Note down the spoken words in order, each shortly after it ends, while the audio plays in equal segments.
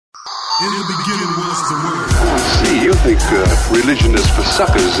In the beginning was the word. I see. You think religion is for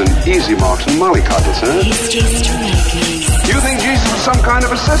suckers and easy marks and mollycoddles, huh? You think Jesus was some kind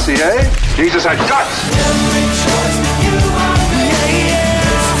of a sissy, eh? Jesus had guts.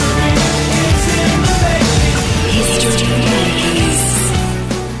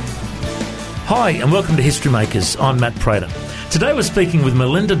 Hi, and welcome to History Makers. I'm Matt Prater. Today we're speaking with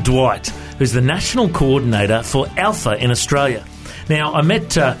Melinda Dwight, who's the National Coordinator for Alpha in Australia. Now, I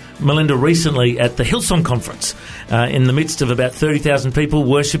met Melinda recently at the Hillsong Conference in the midst of about 30,000 people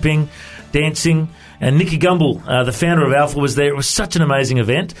worshipping, dancing, and Nicky Gumbel, the founder of Alpha, was there. It was such an amazing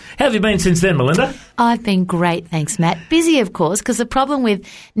event. How have you been since then, Melinda? I've been great, thanks, Matt. Busy, of course, because the problem with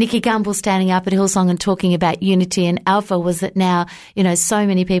Nicky Gumbel standing up at Hillsong and talking about unity and Alpha was that now, so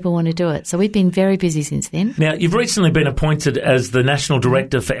many people want to do it. So we've been very busy since then. Now, you've recently been appointed as the National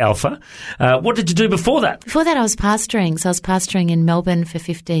Director for Alpha. What did you do before that? Before that, I was pastoring. So I was pastoring in Melbourne for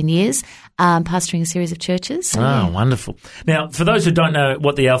 15 years, pastoring a series of churches. So, Wonderful. Now, for those who don't know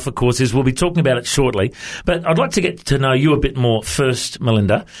what the Alpha course is, we'll be talking about it shortly. But I'd like to get to know you a bit more first,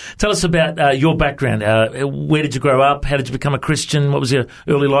 Melinda. Tell us about your background. Where did you grow up? How did you become a Christian? What was your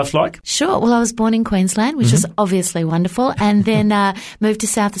early life like? Sure. Well, I was born in Queensland, which is obviously wonderful, and then moved to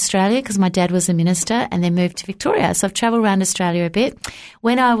South Australia because my dad was a minister, and then moved to Victoria. So I've travelled around Australia a bit.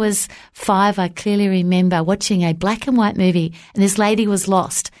 When I was 5, I clearly remember watching a black and white movie, and this lady was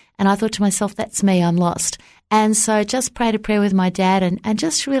lost. And I thought to myself, that's me, I'm lost. And so just prayed a prayer with my dad and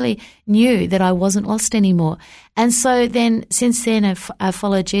just really knew that I wasn't lost anymore. And so then, since then, I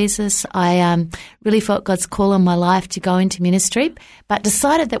followed Jesus. I really felt God's call on my life to go into ministry, but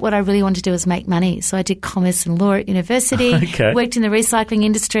decided that what I really wanted to do was make money. So I did commerce and law at university, worked in the recycling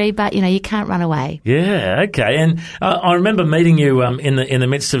industry, but, you can't run away. Yeah, okay. And I remember meeting you in the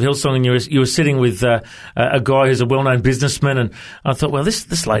midst of Hillsong, and you were sitting with a guy who's a well-known businessman, and I thought, well,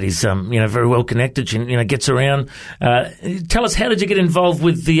 this lady's, very well connected. She, gets around. Tell us, how did you get involved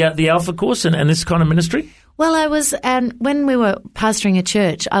with the Alpha course and this kind of ministry? Well, I was, when we were pastoring a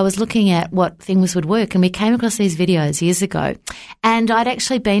church, I was looking at what things would work, and we came across these videos years ago. And I'd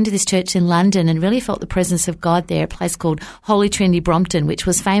actually been to this church in London and really felt the presence of God there, a place called Holy Trinity Brompton, which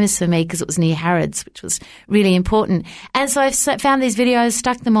was famous for me because it was near Harrods, which was really important. And so I found these videos,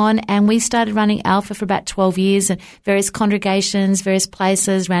 stuck them on, and we started running Alpha for about 12 years and various congregations, various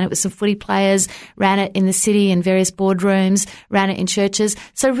places, ran it with some footy players, ran it in the city in various boardrooms, ran it in churches.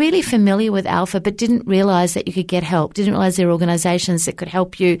 So really familiar with Alpha, but didn't realise that you could get help, didn't realise there were organisations that could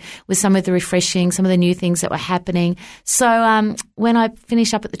help you with some of the refreshing, some of the new things that were happening. So when I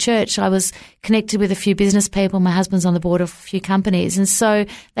finished up at the church, I was connected with a few business people. My husband's on the board of a few companies. And so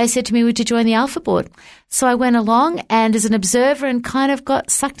they said to me, would you join the Alpha board? So I went along and as an observer and kind of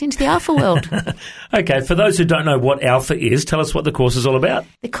got sucked into the Alpha world. Okay, for those who don't know what Alpha is, tell us what the course is all about.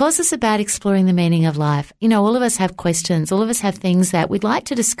 The course is about exploring the meaning of life. All of us have questions. All of us have things that we'd like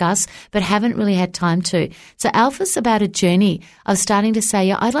to discuss but haven't really had time to. So Alpha's about a journey of starting to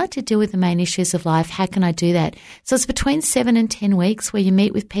say, I'd like to deal with the main issues of life. How can I do that? So it's between 7 and 10 weeks where you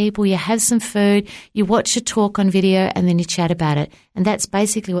meet with people, you have some food, you watch a talk on video, and then you chat about it. And that's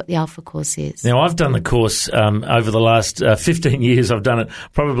basically what the Alpha course is. Now, I've done the course over the last 15 years. I've done it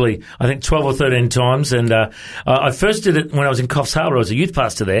probably, I think, 12 or 13 times. And I first did it when I was in Coffs Harbour. I was a youth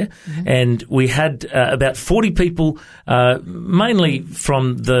pastor there. And we had about 40 people, mainly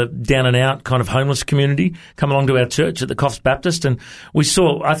from the down-and-out kind of homeless community, come along to our church at the Coffs Baptist. And we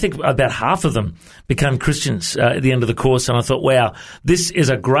saw, I think, about half of them became Christians at the end of the course. And I thought, wow, this is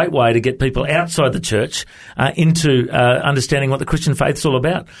a great way to get people outside the church into understanding what the Christian faith's all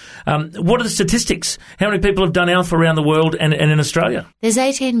about. What are the statistics? How many people have done Alpha around the world and in Australia? There's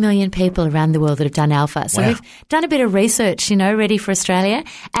 18 million people around the world that have done Alpha. So we've done a bit of research, ready for Australia.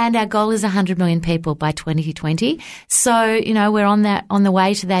 And our goal is 100 million people by 2020. So, we're on the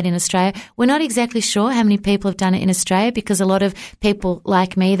way to that in Australia. We're not exactly sure how many people have done it in Australia because a lot of people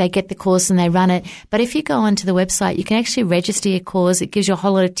like me, they get the course and they run it. But if you go onto the website, you can actually register your course. It gives you a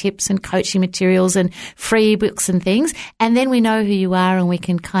whole lot of tips and coaching materials and free books and things. And then we know who you are and we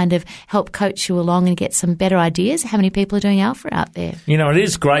can kind of help coach you along and get some better ideas. How many people are doing Alpha out there? It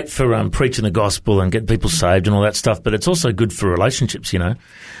is great for preaching the gospel and get people saved and all that stuff, but it's also good for relationships,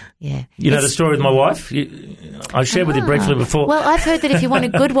 Yeah. The story with my wife? I shared with you briefly before. Well, I've heard that if you want a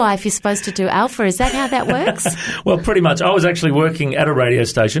good wife, you're supposed to do Alpha. Is that how that works? Well, pretty much. I was actually working at a radio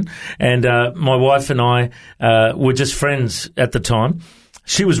station and my wife and I were just friends at the time.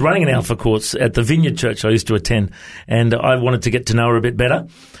 She was running an Alpha course at the Vineyard Church I used to attend, and I wanted to get to know her a bit better.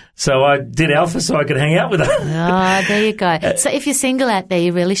 So I did Alpha so I could hang out with her. Oh, there you go. So if you're single out there,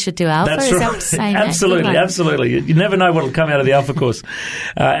 you really should do Alpha. That's Is right. that what you're saying? Absolutely, absolutely. You never know what will come out of the Alpha course.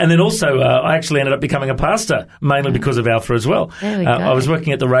 And then also, I actually ended up becoming a pastor, mainly because of Alpha as well. There we go. I was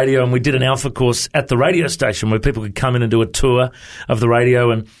working at the radio, and we did an Alpha course at the radio station where people could come in and do a tour of the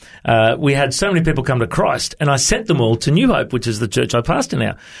radio. And we had so many people come to Christ, and I sent them all to New Hope, which is the church I pastor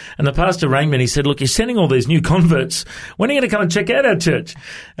now. And the pastor rang me and he said, look, you're sending all these new converts. When are you going to come and check out our church?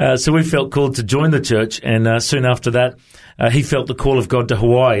 So we felt called to join the church, and soon after that, he felt the call of God to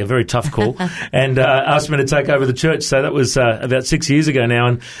Hawaii, a very tough call, and asked me to take over the church. So that was about 6 years ago now,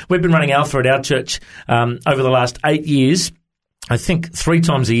 and we've been running Alpha at our church over the last 8 years. I think 3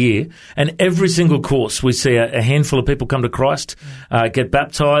 times a year, and every single course we see a handful of people come to Christ, get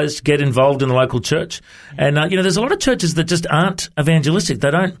baptized, get involved in the local church. And, there's a lot of churches that just aren't evangelistic.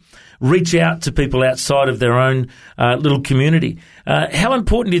 They don't reach out to people outside of their own little community. How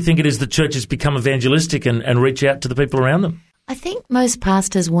important do you think it is that churches become evangelistic and reach out to the people around them? I think most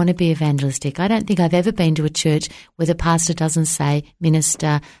pastors want to be evangelistic. I don't think I've ever been to a church where the pastor doesn't say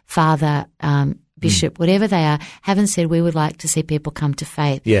minister, father, bishop, whatever they are, haven't said we would like to see people come to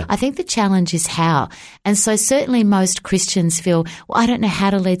faith. Yeah. I think the challenge is how. And so certainly most Christians feel, well, I don't know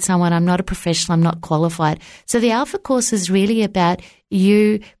how to lead someone. I'm not a professional. I'm not qualified. So the Alpha course is really about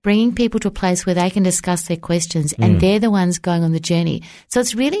you bringing people to a place where they can discuss their questions, and they're the ones going on the journey. So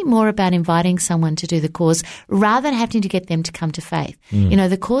it's really more about inviting someone to do the course rather than having to get them to come to faith.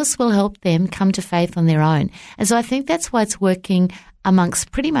 The course will help them come to faith on their own. And so I think that's why it's working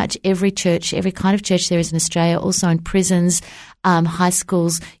amongst pretty much every church, every kind of church there is in Australia, also in prisons, high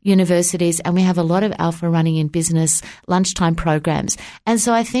schools, universities, and we have a lot of Alpha running in business, lunchtime programs. And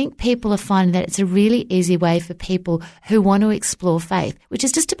so I think people are finding that it's a really easy way for people who want to explore faith, which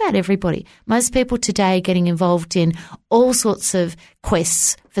is just about everybody. Most people today are getting involved in all sorts of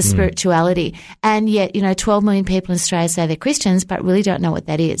quests for spirituality. And yet, 12 million people in Australia say they're Christians, but really don't know what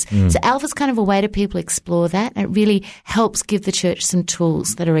that is. So Alpha's kind of a way to people explore that, and it really helps give the church some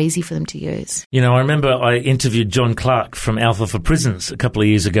tools that are easy for them to use. I remember I interviewed John Clark from Alpha for Prisons a couple of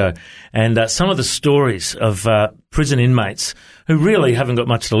years ago, and some of the stories of prison inmates who really haven't got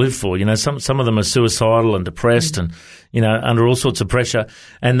much to live for. Some of them are suicidal and depressed and, under all sorts of pressure,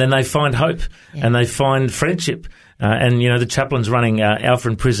 and then they find hope and they find friendship. And the chaplain's running Alpha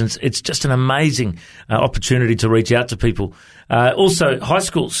in prisons. It's just an amazing opportunity to reach out to people. Also, high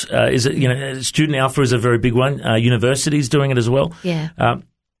schools student Alpha is a very big one. Universities doing it as well. Yeah.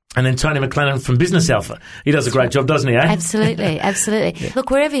 And then Tony McLennan from Business Alpha. He does a great job, doesn't he, eh? Absolutely, absolutely. Yeah. Look,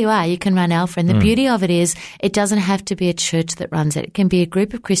 wherever you are, you can run Alpha. And the beauty of it is it doesn't have to be a church that runs it. It can be a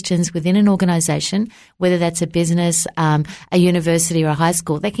group of Christians within an organisation, whether that's a business, a university or a high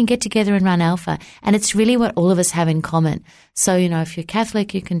school. They can get together and run Alpha. And it's really what all of us have in common. So, if you're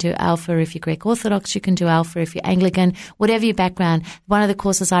Catholic, you can do Alpha. If you're Greek Orthodox, you can do Alpha. If you're Anglican, whatever your background. One of the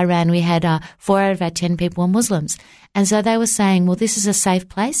courses I ran, we had 4 out of our 10 people were Muslims. And so they were saying, well, this is a safe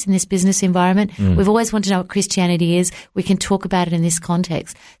place in this business environment. We've always wanted to know what Christianity is. We can talk about it in this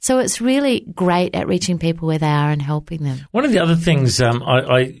context. So it's really great at reaching people where they are and helping them. One of the other things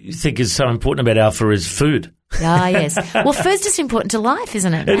I think is so important about Alpha is food. Ah, yes. Well, food's just important to life,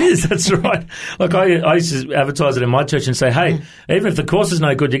 isn't it? It is, that's right. Like I used to advertise it in my church and say, hey, even if the course is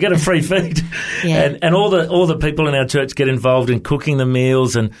no good, you get a free feed. Yeah. And all the people in our church get involved in cooking the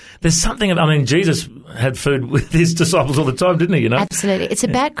meals. And there's something, Jesus had food with his disciples all the time, didn't he, Absolutely. It's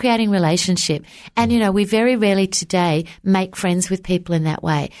about creating relationship. And, we very rarely today make friends with people in that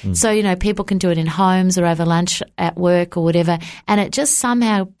way. So, people can do it in homes or over lunch at work or whatever. And it just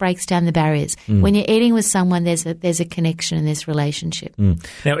somehow breaks down the barriers. When you're eating with someone, there's a connection and this relationship.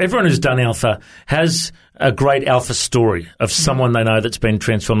 Now, everyone who's done Alpha has a great Alpha story of someone they know that's been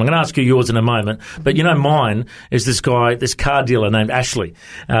transformed. I'm going to ask you yours in a moment, but mine is this car dealer named Ashley.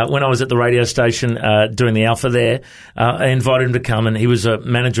 When I was at the radio station doing the Alpha there, I invited him to come, and he was a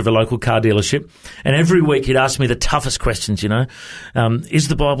manager of a local car dealership. And every week he'd ask me the toughest questions, is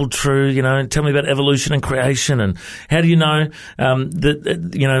the Bible true? Tell me about evolution and creation, and how do you know that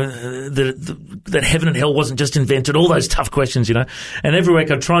heaven and hell wasn't just invented? All those tough questions, And every week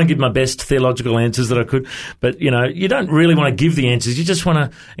I'd try and give my best theological answers that I could. But, you don't really want to give the answers. You just want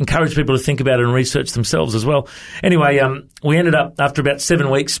to encourage people to think about it and research themselves as well. Anyway, we ended up, after about 7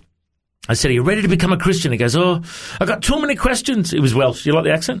 weeks, I said, are you ready to become a Christian? He goes, I got too many questions. It was Welsh. You like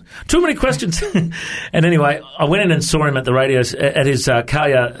the accent? Too many questions. And anyway, I went in and saw him at the radio, at his car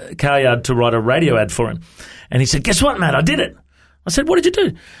yard to write a radio ad for him. And he said, guess what, Matt? I did it. I said, what did you do?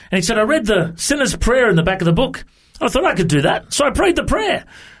 And he said, I read the sinner's prayer in the back of the book. I thought I could do that. So I prayed the prayer.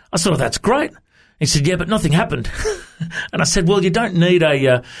 I thought, that's great. He said, yeah, but nothing happened. And I said, well, you don't need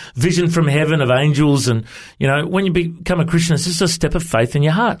a vision from heaven of angels. And, when you become a Christian, it's just a step of faith in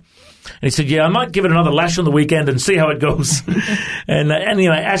your heart. And he said, yeah, I might give it another lash on the weekend and see how it goes. and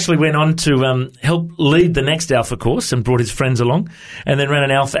Ashley went on to help lead the next Alpha course and brought his friends along, and then ran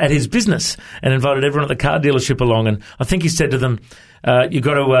an Alpha at his business and invited everyone at the car dealership along. And I think he said to them, you've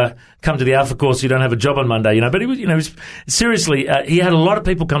got to come to the Alpha course. You don't have a job on Monday, But he was, seriously, he had a lot of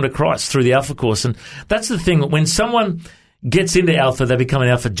people come to Christ through the Alpha course. And that's the thing. When someone gets into Alpha, they become an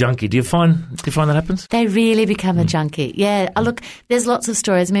Alpha junkie. Do you find that happens? They really become a junkie. Yeah. Look, there's lots of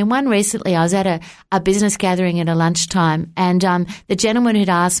stories. I mean, one recently, I was at a business gathering at a lunchtime, and the gentleman who'd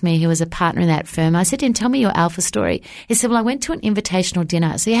asked me, who was a partner in that firm, I said to him, tell me your Alpha story. He said, well, I went to an invitational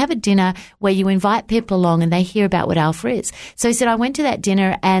dinner. So you have a dinner where you invite people along and they hear about what Alpha is. So he said, I went to that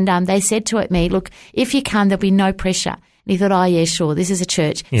dinner and they said to me, look, if you come, there'll be no pressure. And he thought, oh, yeah, sure, this is a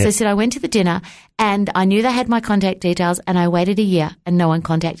church. Yeah. So he said, I went to the dinner and I knew they had my contact details, and I waited a year and no one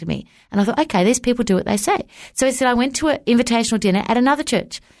contacted me. And I thought, okay, these people do what they say. So he said, I went to an invitational dinner at another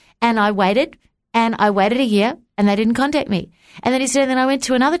church and I waited a year and they didn't contact me. And then he said, then I went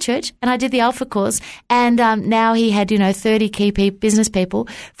to another church and I did the Alpha course, and now he had, 30 key business people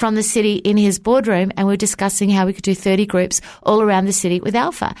from the city in his boardroom, and we were discussing how we could do 30 groups all around the city with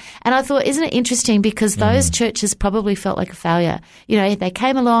Alpha. And I thought, isn't it interesting, because those churches probably felt like a failure. They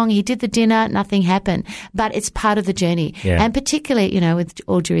came along, he did the dinner, nothing happened, but it's part of the journey. Yeah. And particularly, with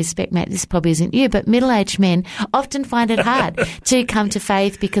all due respect, Matt, this probably isn't you, but middle-aged men often find it hard to come to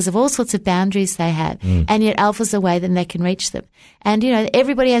faith because of all sorts of boundaries they have. And yet Alpha's a way that they can reach them. And,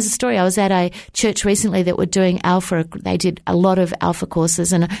 everybody has a story. I was at a church recently that were doing Alpha. They did a lot of Alpha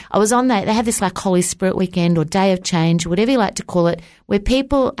courses, and I was on that. They have this like Holy Spirit weekend or Day of Change, whatever you like to call it, where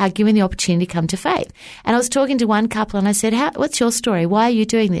people are given the opportunity to come to faith. And I was talking to one couple and I said, what's your story? Why are you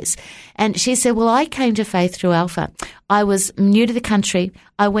doing this? And she said, well, I came to faith through Alpha. I was new to the country.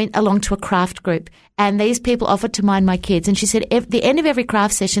 I went along to a craft group, and these people offered to mind my kids. And she said, at the end of every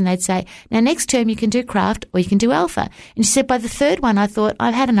craft session, they'd say, now next term you can do craft or you can do Alpha. And she said, by the third one, I thought,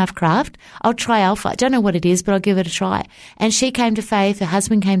 I've had enough craft. I'll try Alpha. I don't know what it is, but I'll give it a try. And she came to faith. Her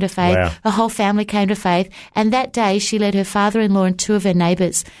husband came to faith. Wow. Her whole family came to faith. And that day she led her father-in-law and two of her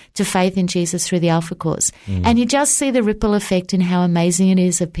neighbours to faith in Jesus through the Alpha course. And you just see the ripple effect and how amazing it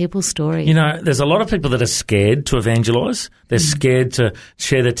is of people's story. There's a lot of people that are scared to evangelise. They're scared to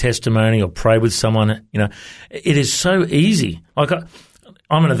share their testimony or pray with someone. It is so easy. Like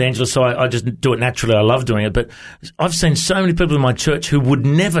I'm an evangelist, so I just do it naturally. I love doing it. But I've seen so many people in my church who would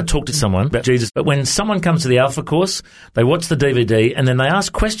never talk to someone about Jesus. But when someone comes to the Alpha course, they watch the DVD and then they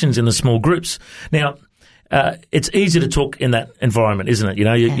ask questions in the small groups. Now, it's easy to talk in that environment, isn't it?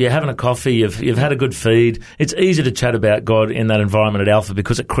 You're having a coffee, you've had a good feed. It's easy to chat about God in that environment at Alpha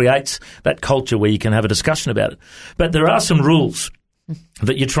because it creates that culture where you can have a discussion about it. But there are some rules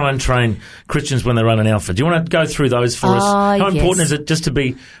that you try and train Christians when they run an Alpha. Do you want to go through those for us? How important is it just to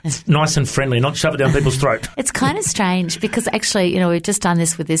be nice and friendly, not shove it down people's throat? It's kind of strange because actually, we've just done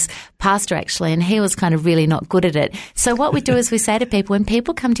this with this pastor actually, and he was kind of really not good at it. So what we do is we say to people, when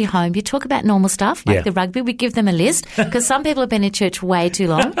people come to your home, you talk about normal stuff like the rugby. We give them a list because some people have been in church way too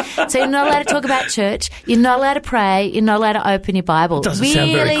long. So you're not allowed to talk about church. You're not allowed to pray. You're not allowed to open your Bible. Doesn't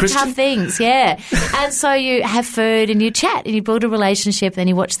sound very Christian. Tough things, yeah. And so you have food and you chat and you build a relationship, then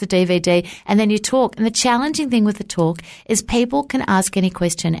you watch the DVD and then you talk. And the challenging thing with the talk is people can ask any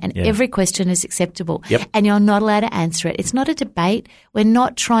question and every question is acceptable. Yep. And you're not allowed to answer it. It's not a debate. We're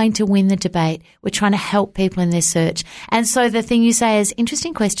not trying to win the debate. We're trying to help people in their search. And so the thing you say is,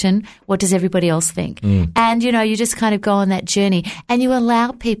 interesting question, what does everybody else think? And, you just kind of go on that journey and you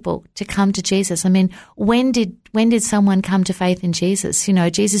allow people to come to Jesus. I mean, when did someone come to faith in Jesus?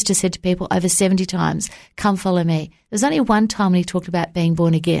 Jesus just said to people over 70 times, come follow me. There's only one time when he talked about being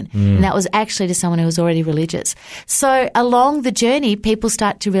born again, and that was actually to someone who was already religious. So along the journey, people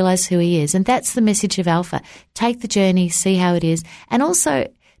start to realize who he is, and that's the message of Alpha. Take the journey, see how it is, and also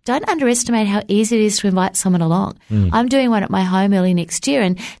don't underestimate how easy it is to invite someone along. I'm doing one at my home early next year,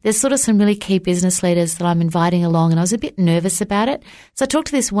 and there's sort of some really key business leaders that I'm inviting along, and I was a bit nervous about it. So I talked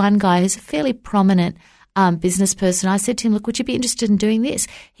to this one guy who's a fairly prominent business person. I said to him, look, would you be interested in doing this?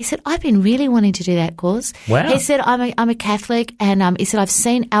 He said, I've been really wanting to do that course. Wow. He said, I'm a Catholic, and he said, I've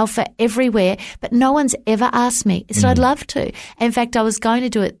seen Alpha everywhere, but no one's ever asked me. He said, I'd love to. In fact, I was going to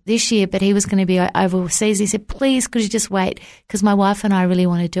do it this year, but he was going to be overseas. He said, please, could you just wait? Because my wife and I really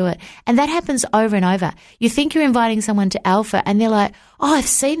want to do it. And that happens over and over. You think you're inviting someone to Alpha, and they're like, oh, I've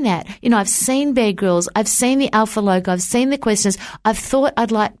seen that. I've seen Bear Grylls. I've seen the Alpha logo. I've seen the questions. I've thought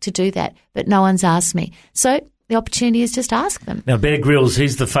I'd like to do that, but no one's asked me. So the opportunity is just ask them. Now, Bear Grylls,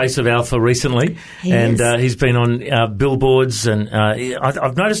 he's the face of Alpha recently, he's been on billboards and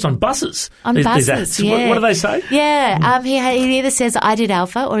I've noticed on buses. On buses, yeah. What do they say? Yeah, he either says, I did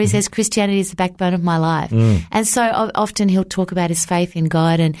Alpha, or he says, Christianity is the backbone of my life. And so often he'll talk about his faith in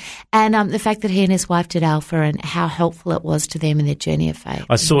God and the fact that he and his wife did Alpha and how helpful it was to them in their journey of faith.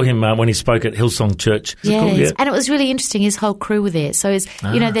 I saw him when he spoke at Hillsong Church. And it was really interesting. His whole crew were there. So,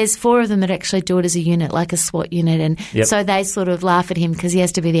 there's 4 of them that actually do it as a unit, like a SWAT unit. And so they sort of laugh at him because he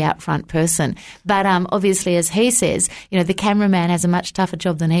has to be the out front person. But obviously, as he says, the cameraman has a much tougher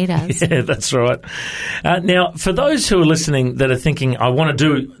job than he does. Yeah, that's right. Now, for those who are listening that are thinking, I want to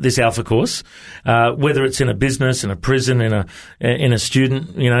do this Alpha course, whether it's in a business, in a prison, in a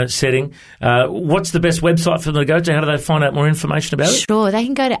student, setting, what's the best website for them to go to? How do they find out more information about it? Sure, they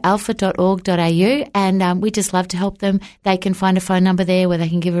can go to alpha.org.au and we just love to help them. They can find a phone number there where they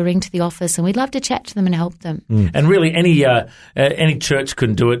can give a ring to the office, and we'd love to chat to them and help them. And really, any church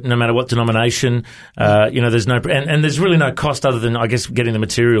can do it, no matter what denomination. There's no and there's really no cost other than, I guess, getting the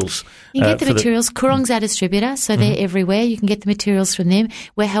materials. You can get the materials. Koorong's our distributor, so they're everywhere. You can get the materials from them.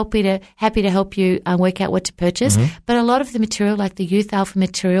 We're happy to help you work out what to purchase. But a lot of the material, like the Youth Alpha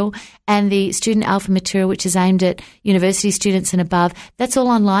material and the Student Alpha material, which is aimed at university students and above, that's all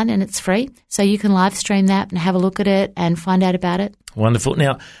online and it's free. So you can live stream that and have a look at it and find out about it. Wonderful.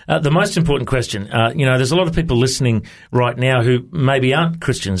 Now, the most important question, there's a lot of people listening right now who maybe aren't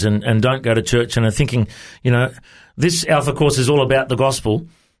Christians and don't go to church and are thinking, this Alpha course is all about the gospel.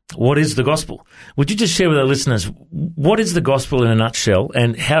 What is the gospel? Would you just share with our listeners, what is the gospel in a nutshell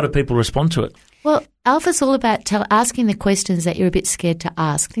and how do people respond to it? Well, Alpha's all about asking the questions that you're a bit scared to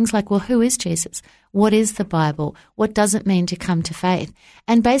ask. Things like, well, who is Jesus? What is the Bible? What does it mean to come to faith?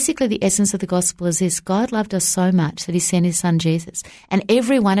 And basically the essence of the gospel is this: God loved us so much that he sent his son Jesus. And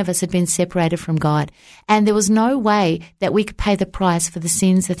every one of us had been separated from God. And there was no way that we could pay the price for the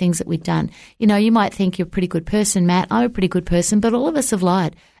sins, the things that we'd done. You might think you're a pretty good person, Matt. I'm a pretty good person, but all of us have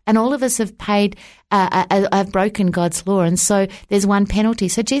lied. And all of us have have broken God's law. And so there's one penalty.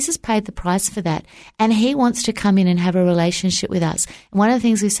 So Jesus paid the price for that. And he wants to come in and have a relationship with us. And one of the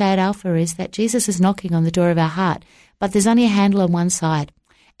things we say at Alpha is that Jesus is knocking on the door of our heart, but there's only a handle on one side.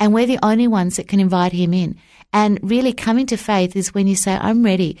 And we're the only ones that can invite him in. And really coming to faith is when you say, I'm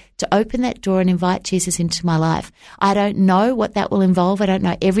ready to open that door and invite Jesus into my life. I don't know what that will involve. I don't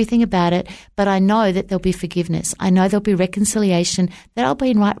know everything about it, but I know that there'll be forgiveness. I know there'll be reconciliation, that I'll be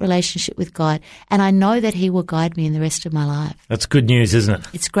in right relationship with God. And I know that he will guide me in the rest of my life. That's good news, isn't it?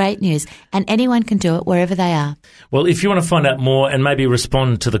 It's great news. And anyone can do it wherever they are. Well, if you want to find out more and maybe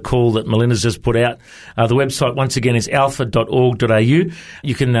respond to the call that Melinda's just put out, the website once again is alpha.org.au.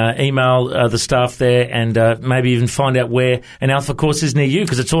 You can email the staff there and maybe even find out where an Alpha course is near you,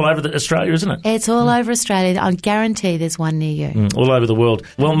 because it's all over Australia, isn't it? It's all over Australia. I guarantee there's one near you. All over the world.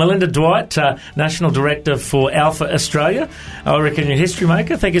 Well, Melinda Dwight, National Director for Alpha Australia, I reckon you're a history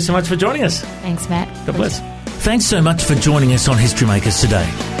maker. Thank you so much for joining us. Thanks, Matt. God bless. Thanks so much for joining us on History Makers today.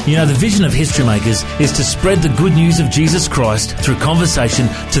 The vision of History Makers is to spread the good news of Jesus Christ through conversation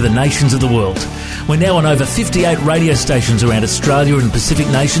to the nations of the world. We're now on over 58 radio stations around Australia and Pacific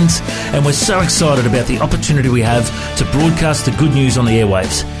nations, and we're so excited about the opportunity we have to broadcast the good news on the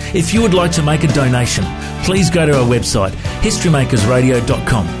airwaves. If you would like to make a donation, please go to our website,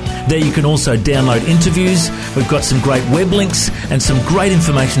 historymakersradio.com. There you can also download interviews. We've got some great web links and some great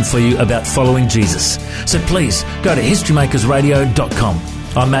information for you about following Jesus. So please go to historymakersradio.com.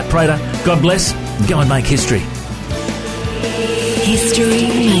 I'm Matt Prater. God bless. Go and make history. History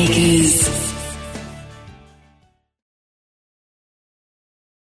Makers.